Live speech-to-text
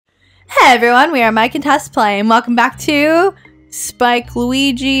Hey everyone, we are Mike and Tessplay, and welcome back to Spike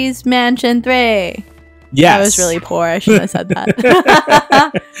Luigi's Mansion 3. Yes. That was really poor, I shouldn't have said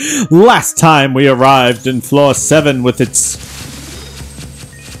that. Last time we arrived in floor 7 with its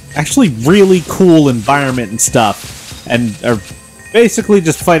actually really cool environment and stuff, and are basically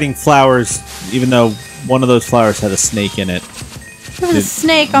just fighting flowers, even though one of those flowers had a snake in it. There was a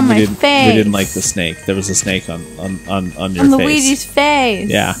snake on my face. We didn't like the snake. There was a snake on your face. On Luigi's face.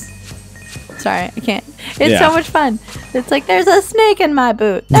 Yeah. Sorry, I can't. It's so much fun. It's like, there's a snake in my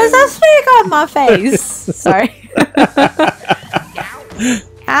boot. There's a snake on my face. Sorry.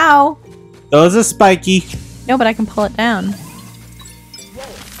 Ow. Those are spiky. No, but I can pull it down.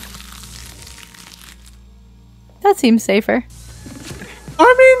 That seems safer.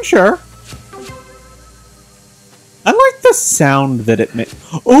 I mean, sure. I like the sound that it makes.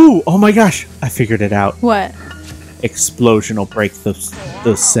 Oh my gosh. I figured it out. What? Explosion will break the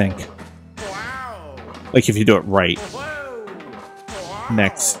sink. Like if you do it right.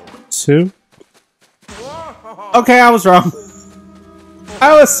 Next to. Okay, I was wrong.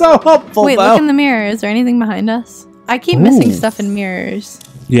 I was so hopeful. Wait, look in the mirror. Is there anything behind us? I keep missing stuff in mirrors.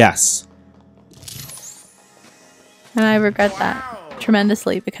 Yes. And I regret that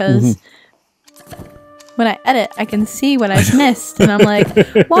tremendously because when I edit, I can see what I've missed. And I'm like,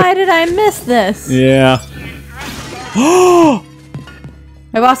 why did I miss this? Yeah.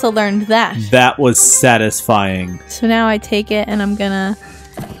 I've also learned that. That was satisfying. So now I take it and I'm gonna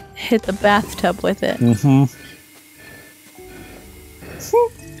hit the bathtub with it.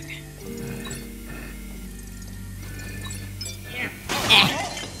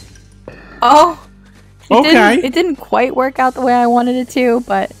 Oh. It didn't quite work out the way I wanted it to,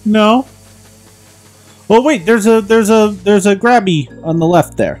 but no. Well, wait. There's a grabby on the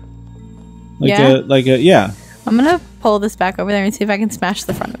left there. Yeah. I'm gonna pull this back over there and see if I can smash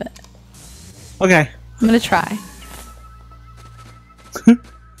the front of it. Okay. I'm gonna try.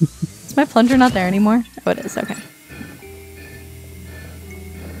 Is my plunger not there anymore? Oh, it is. Okay.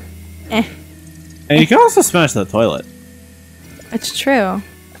 And you can also smash the toilet. It's true.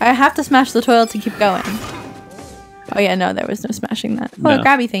 I have to smash the toilet to keep going. Oh yeah, no, there was no smashing that. Oh, No. a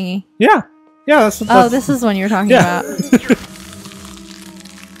grabby thingy. Yeah. Yeah, that's what Oh, this is one you're talking about.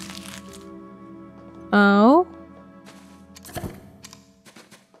 Oh.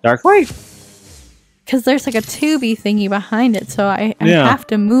 Dark light. Because there's like a tubey thingy behind it, so I have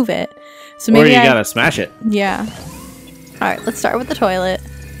to move it. So maybe or you gotta smash it. Yeah. Alright, let's start with the toilet.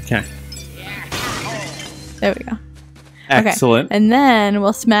 Okay. There we go. Excellent. Okay. And then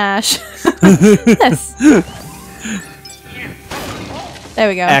we'll smash this. There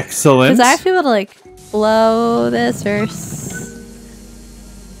we go. Excellent. Because I have to be able to like blow this or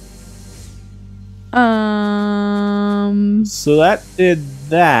So that did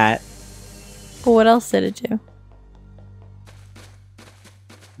that. But what else did it do?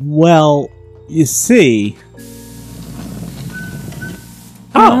 Well, you see.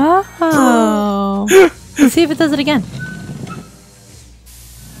 Oh. Let's see if it does it again.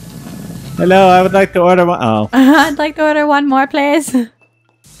 Hello, I would like to order one. Oh. I'd like to order one more, please.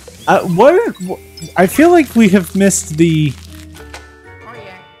 What? I feel like we have missed the.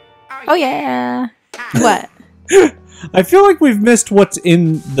 Oh yeah. What? I feel like we've missed what's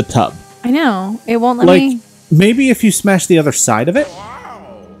in the tub. I know. It won't let me. Maybe if you smash the other side of it.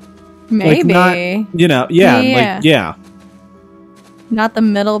 Maybe. Like not, yeah. Not the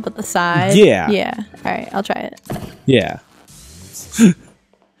middle, but the side. Yeah. Yeah. All right, I'll try it. Yeah.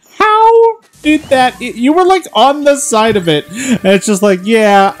 How did that? You were like on the side of it, and it's just like,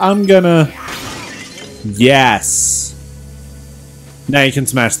 yeah, I'm gonna. Yes. Now you can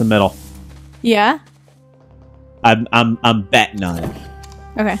smash the middle. Yeah. I'm betting on it.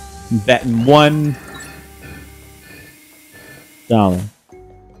 Okay. I'm betting $1. $1.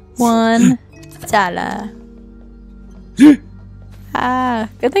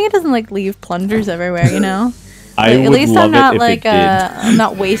 Good thing it doesn't like leave plungers everywhere, you know. At least I'm not like I'm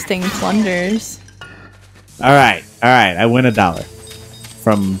not wasting plungers. All right. I win $1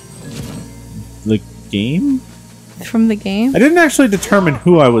 from the game. From the game? I didn't actually determine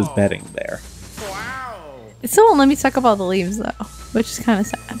who I was betting there. It still won't let me suck up all the leaves though, which is kind of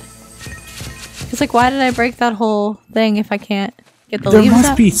sad. It's like, why did I break that whole thing if I can't get the leaves up? There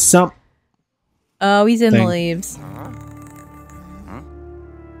must be some. Oh, he's in the leaves.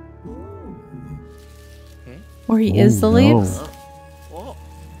 Or he is the leaves?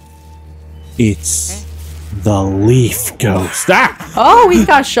 It's the leaf ghost. Ah! Oh, he's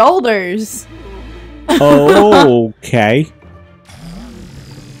got shoulders. Okay.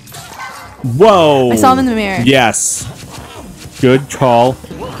 Whoa. I saw him in the mirror. Yes. Good call.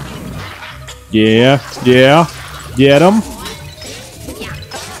 Yeah. Get him.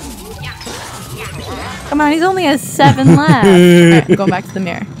 Come on, he's only has 7 left. Alright, I'm going back to the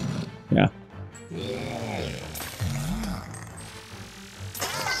mirror. Yeah.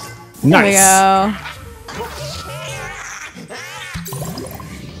 There we go.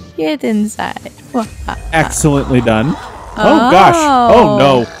 Get inside. Excellently done. Oh gosh. Oh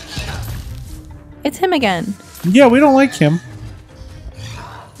no. It's him again. Yeah, we don't like him.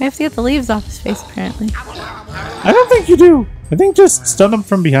 We have to get the leaves off his face, apparently. I don't think you do. I think just stun him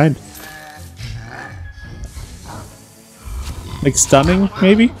from behind. Like stunning,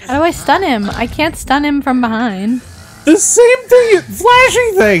 maybe? How do I stun him? I can't stun him from behind. The same thing,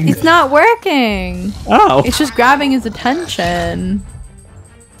 flashing thing! It's not working! Oh. It's just grabbing his attention.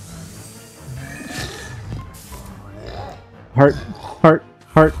 Heart.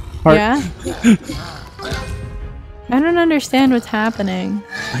 Yeah? I don't understand what's happening.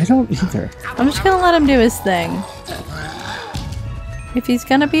 I don't either. I'm just gonna let him do his thing. If he's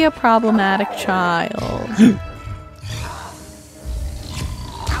gonna be a problematic child.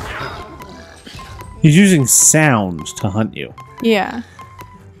 He's using sound to hunt you. Yeah.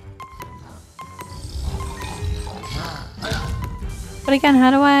 But again, how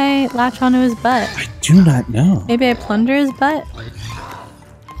do I latch onto his butt? I do not know. Maybe I plunder his butt?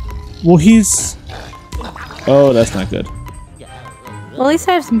 Well, he's... Oh, that's not good. Well, at least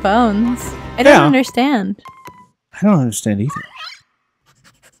I have some bones. I don't understand. I don't understand either.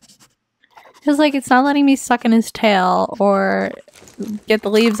 Feels like it's not letting me suck in his tail or get the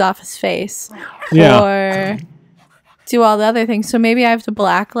leaves off his face. Yeah. Or do all the other things. So maybe I have to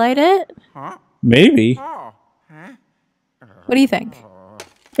blacklight it? Maybe. What do you think?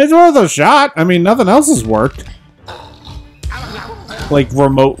 It's worth a shot. I mean, nothing else has worked. Like,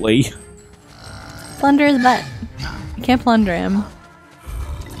 remotely. Plunder his butt. I can't plunder him.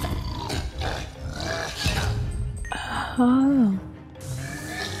 Oh.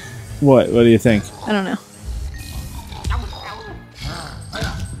 What do you think? I don't know.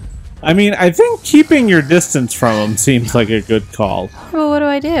 I mean, I think keeping your distance from him seems like a good call. Well, what do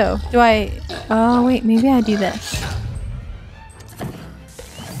I do? Do I... Oh, wait. Maybe I do this.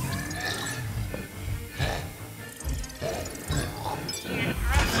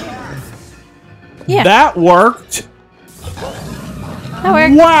 Yeah. That worked! That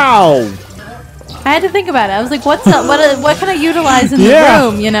worked. Wow! I had to think about it. I was like, what can I utilize in the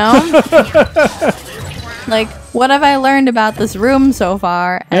room, you know? Like, what have I learned about this room so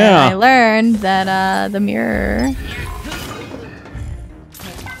far? And I learned that the mirror...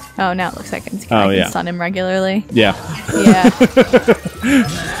 Oh, now it looks like I can stun him regularly. Yeah. Yeah.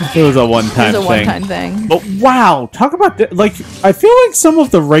 It was a one-time thing. It was a one-time thing. But wow, talk about... Like, I feel like some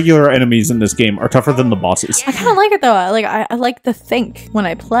of the regular enemies in this game are tougher than the bosses. I kind of like it, though. Like, I like to think when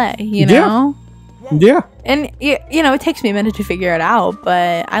I play, you know? Yeah. And, you know, it takes me a minute to figure it out,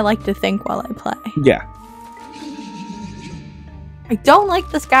 but I like to think while I play. Yeah. I don't like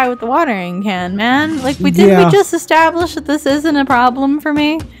this guy with the watering can, man. Like, we just establish that this isn't a problem for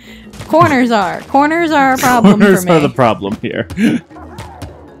me? Corners are a problem for me. Corners are the problem here.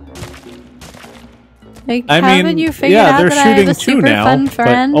 Like, haven't you figured out that I have a super fun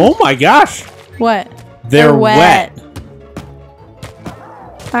friend? Oh my gosh! What? They're wet.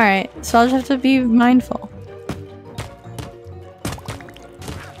 Alright, so I'll just have to be mindful.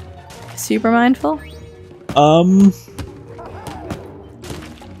 Super mindful?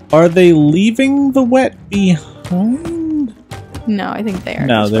 Are they leaving the wet behind? No, I think they are.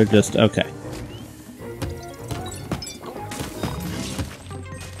 No, they're just... Okay.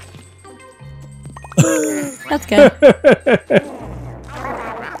 That's good.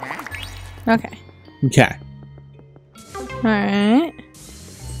 Okay. Okay. Alright.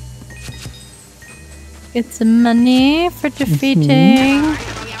 Get some money for defeating.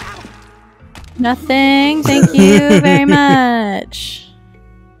 Nothing. Thank you very much.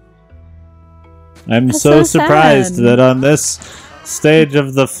 I'm so surprised that on this stage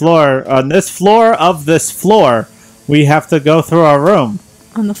of the floor, on this floor of this floor, we have to go through our room.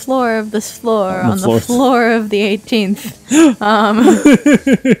 On the floor of this floor, on the floor of the 18th.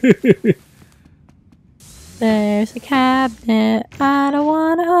 There's a cabinet. I don't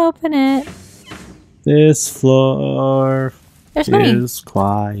want to open it. This floor is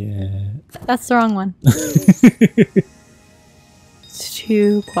quiet. That's the wrong one. It's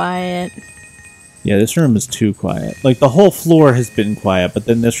too quiet. Yeah, this room is too quiet. Like, the whole floor has been quiet, but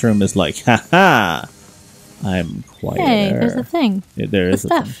then this room is like, haha, I'm quieter. Hey, there's a thing. Yeah, there is a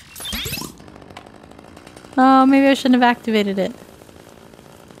thing. Oh, maybe I shouldn't have activated it.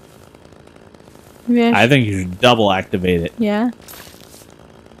 Maybe I think you should double activate it. Yeah?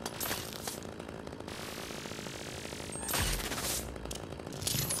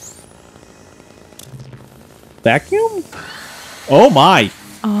 vacuum? Oh my!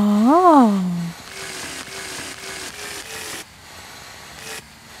 Oh.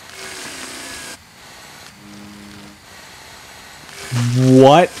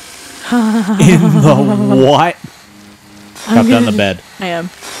 What in the what? Cut down the bed. I am.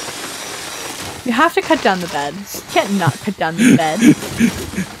 You have to cut down the bed. You can't not cut down the bed.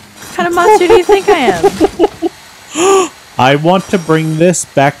 What kind of monster do you think I am? I want to bring this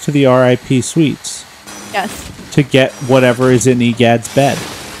back to the RIP suites. Yes. To get whatever is in Egad's bed.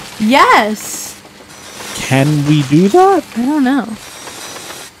 Yes! Can we do that? I don't know.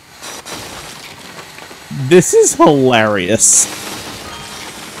 This is hilarious.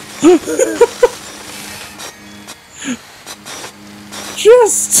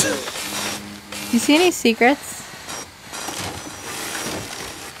 Just... Do you see any secrets?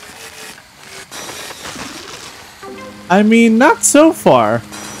 I mean, not so far.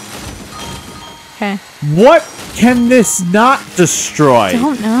 Okay. What can this not destroy? I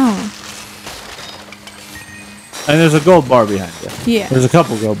don't know. And there's a gold bar behind you. Yeah. There's a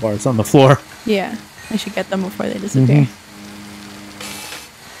couple gold bars on the floor. Yeah. I should get them before they disappear.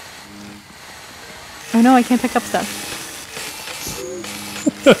 Oh no, I can't pick up stuff.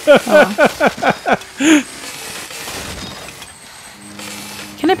 Oh.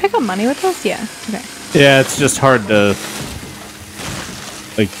 Can I pick up money with this? Yeah. Okay. Yeah, it's just hard to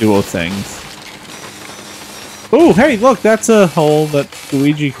like duo things. Oh, hey, look, that's a hole that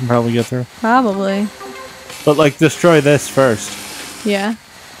Luigi can probably get through. Probably. But like, destroy this first. Yeah.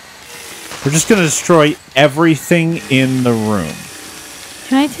 We're just gonna destroy everything in the room.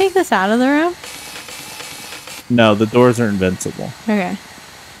 Can I take this out of the room? No, the doors are invincible. Okay.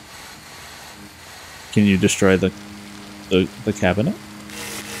 Can you destroy the cabinet?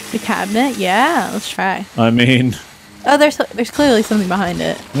 The cabinet? Yeah, let's try. I mean... Oh, there's clearly something behind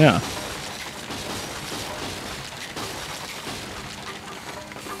it. Yeah.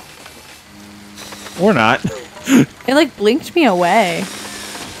 Or not. It like blinked me away.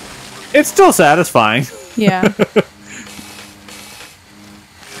 It's still satisfying. Yeah.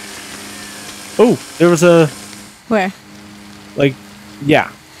 Oh, there was a... Where? Like,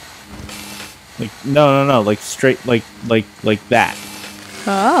 yeah. Like, no, like straight, like that.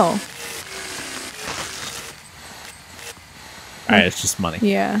 Oh. Alright, it's just money.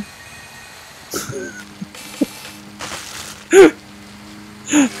 Yeah.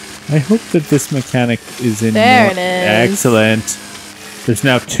 I hope that this mechanic is in There more. it is. Excellent. There's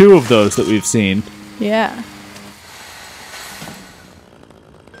now 2 of those that we've seen. Yeah.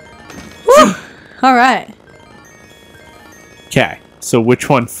 Woo! All right. Okay, so which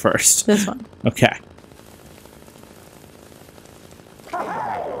one first? This one. Okay.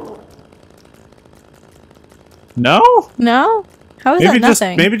 No? No? How is that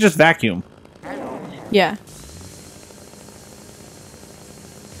nothing? Maybe just vacuum. Yeah.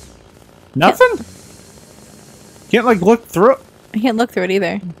 Nothing? Can't like look through it? I can't look through it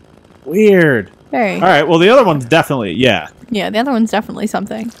either. Weird. Very. Alright, well the other one's definitely, yeah. Yeah, the other one's definitely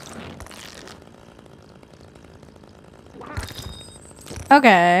something.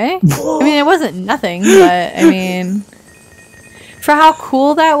 Okay. I mean, it wasn't nothing, but I mean, for how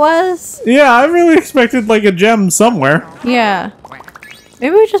cool that was. Yeah, I really expected like a gem somewhere. Yeah.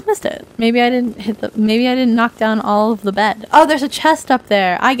 Maybe we just missed it. Maybe I didn't maybe I didn't knock down all of the bed. Oh, there's a chest up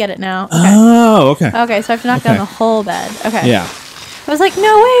there. I get it now. Okay. Oh, okay. Okay, so I have to knock down the whole bed. Okay. Yeah. I was like, no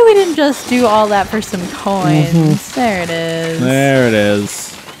way we didn't just do all that for some coins. There it is. There it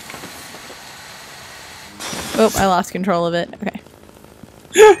is. Oh, I lost control of it. Okay.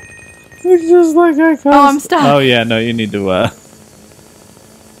 It's just like I caused. Oh, I'm stuck. Oh yeah, no, you need to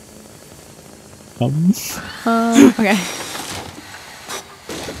Okay.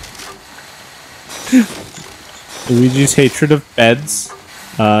 Luigi's hatred of beds.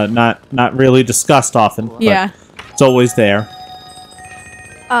 Not really discussed often. But Yeah. it's always there.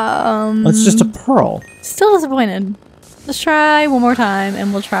 It's just a pearl. Still disappointed. Let's try one more time,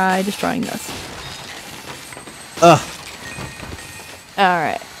 and we'll try destroying this. Ugh.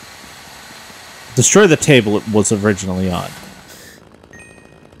 Alright. Destroy the table it was originally on.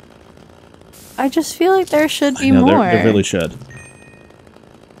 I just feel like there should be I know, more. There really should.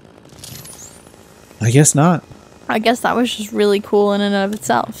 I guess not. I guess that was just really cool in and of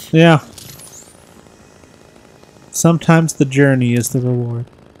itself. Yeah. Sometimes the journey is the reward.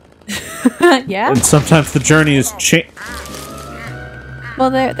 Yeah? And sometimes the journey is Well,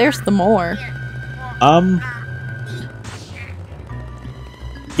 there's the more.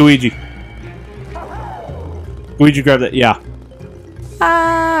 Luigi. Luigi, grab that. Yeah.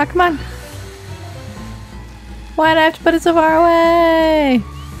 Ah, come on. Why'd I have to put it so far away?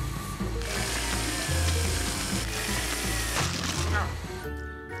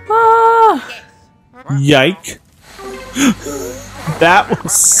 Ah! Yike. That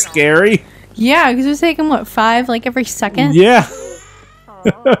was scary. Yeah, because it was taking, what, 5, like, every second? Yeah.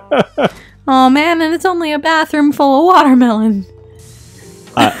 Oh, man, and it's only a bathroom full of watermelon.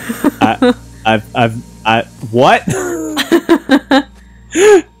 What?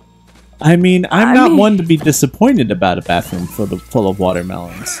 I mean, I'm not one to be disappointed about a bathroom full of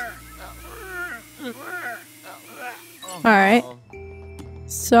watermelons. Alright.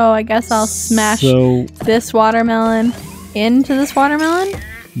 So, I guess I'll smash this watermelon into this watermelon?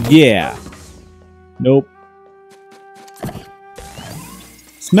 Yeah. Nope.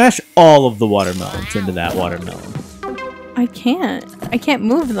 Smash all of the watermelons into that watermelon. I can't. I can't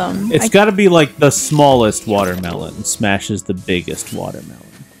move them. It's got to be like the smallest watermelon smashes the biggest watermelon.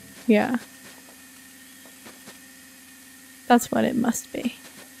 Yeah. That's what it must be.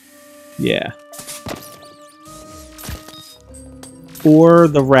 Yeah. Or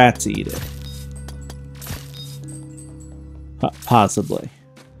the rats eat it. Possibly.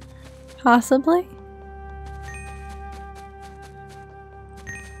 Possibly?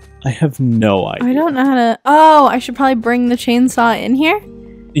 I have no idea. I don't know how to... Oh, I should probably bring the chainsaw in here?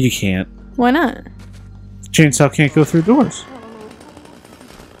 You can't. Why not? Chainsaw can't go through doors.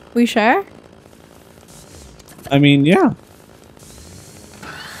 We sure? I mean, yeah.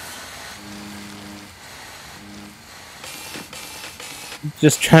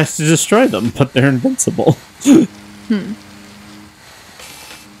 Just tries to destroy them, but they're invincible.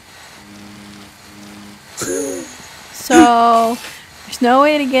 So, there's no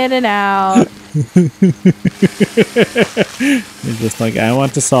way to get it out. You're just like, I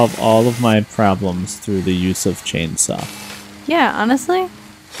want to solve all of my problems through the use of chainsaw. Yeah, honestly.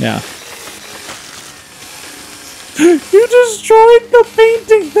 Yeah. You destroyed the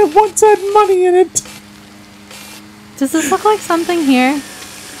painting that once had money in it! Does this look like something here?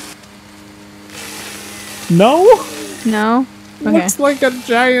 No? No? Okay. Looks like a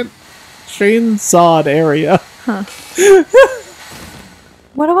giant chainsawed area. Huh.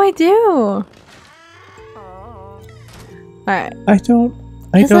 What do I do? Alright.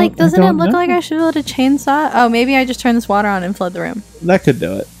 Doesn't it look like I should be able to chainsaw? Oh, maybe I just turn this water on and flood the room. That could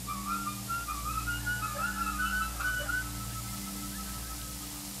do it.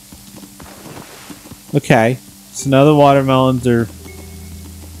 Okay. So now the watermelons are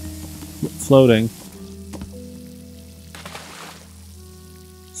floating.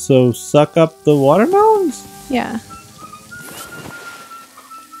 So suck up the watermelons? Yeah.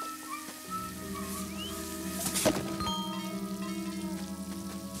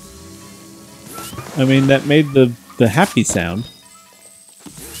 I mean, that made the happy sound.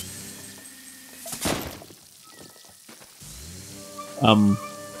 I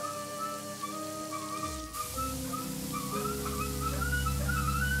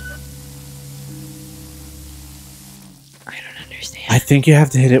don't understand. I think you have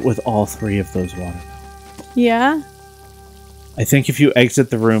to hit it with all 3 of those watermelons. Yeah? I think if you exit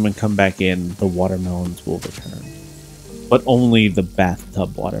the room and come back in, the watermelons will return. But only the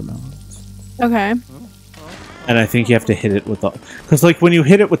bathtub watermelons. Okay. And I think you have to hit it with the... Because, like, when you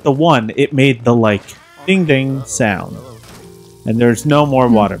hit it with the 1, it made the, like, ding-ding sound. And there's no more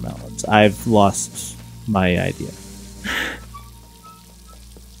watermelons. I've lost my idea.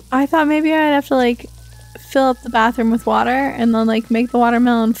 I thought maybe I'd have to, like, fill up the bathroom with water and then, like, make the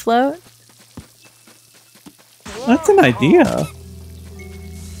watermelon float. That's an idea.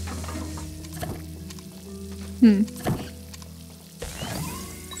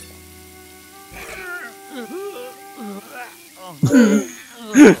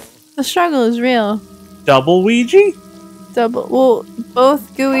 The struggle is real. Double Ouija? Well,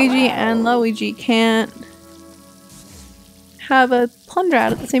 both Gooigi and Luigi can't have a plunger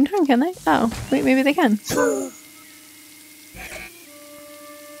out at the same time, can they? Oh, wait, maybe they can.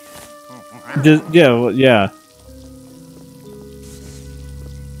 Yeah.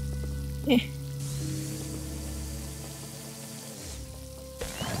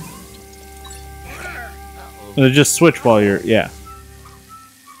 Just switch while you're... Yeah.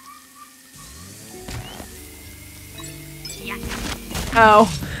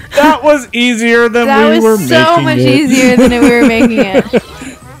 Oh. That was easier than we were making it. That was so much easier than we were making it.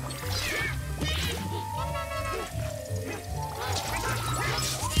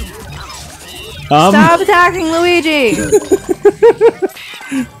 Stop attacking Luigi!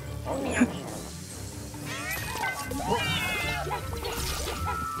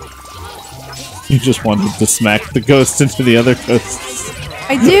 You just wanted to smack the ghost into the other ghosts.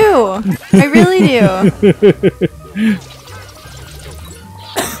 I do! I really do.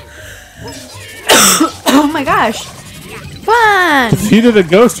 Oh my gosh. Come on! Defeated a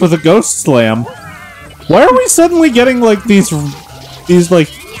ghost with a ghost slam. Why are we suddenly getting like these like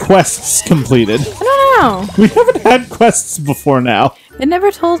quests completed? I don't know. We haven't had quests before now. It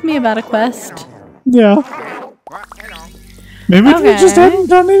never told me about a quest. Yeah. Maybe we just hadn't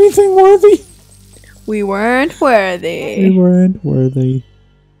done anything worthy. We weren't worthy. We weren't worthy.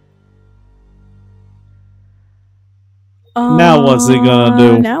 Now what's he gonna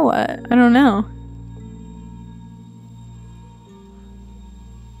do? Now what? I don't know.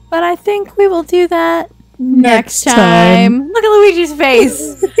 But I think we will do that next time. Look at Luigi's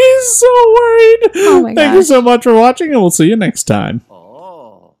face. He's so worried. Oh my Thank you so much for watching, and we'll see you next time.